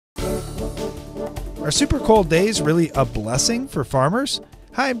Are super cold days really a blessing for farmers?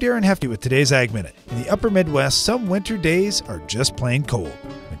 Hi, I'm Darren Hefty with today's Ag Minute. In the upper Midwest, some winter days are just plain cold.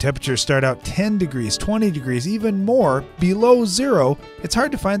 When temperatures start out 10 degrees, 20 degrees, even more below zero, it's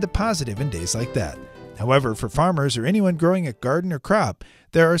hard to find the positive in days like that. However, for farmers or anyone growing a garden or crop,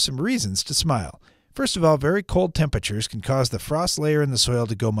 there are some reasons to smile. First of all, very cold temperatures can cause the frost layer in the soil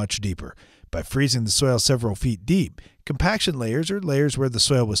to go much deeper. By freezing the soil several feet deep, compaction layers, or layers where the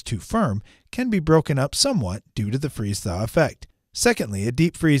soil was too firm, can be broken up somewhat due to the freeze-thaw effect. Secondly, a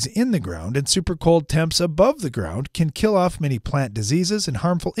deep freeze in the ground and super cold temps above the ground can kill off many plant diseases and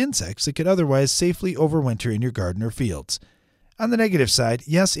harmful insects that could otherwise safely overwinter in your garden or fields. On the negative side,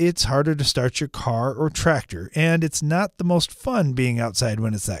 yes, it's harder to start your car or tractor, and it's not the most fun being outside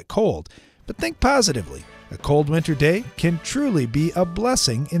when it's that cold. But think positively. A cold winter day can truly be a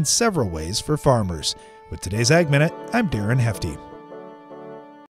blessing in several ways for farmers. With today's Ag Minute, I'm Darren Hefty.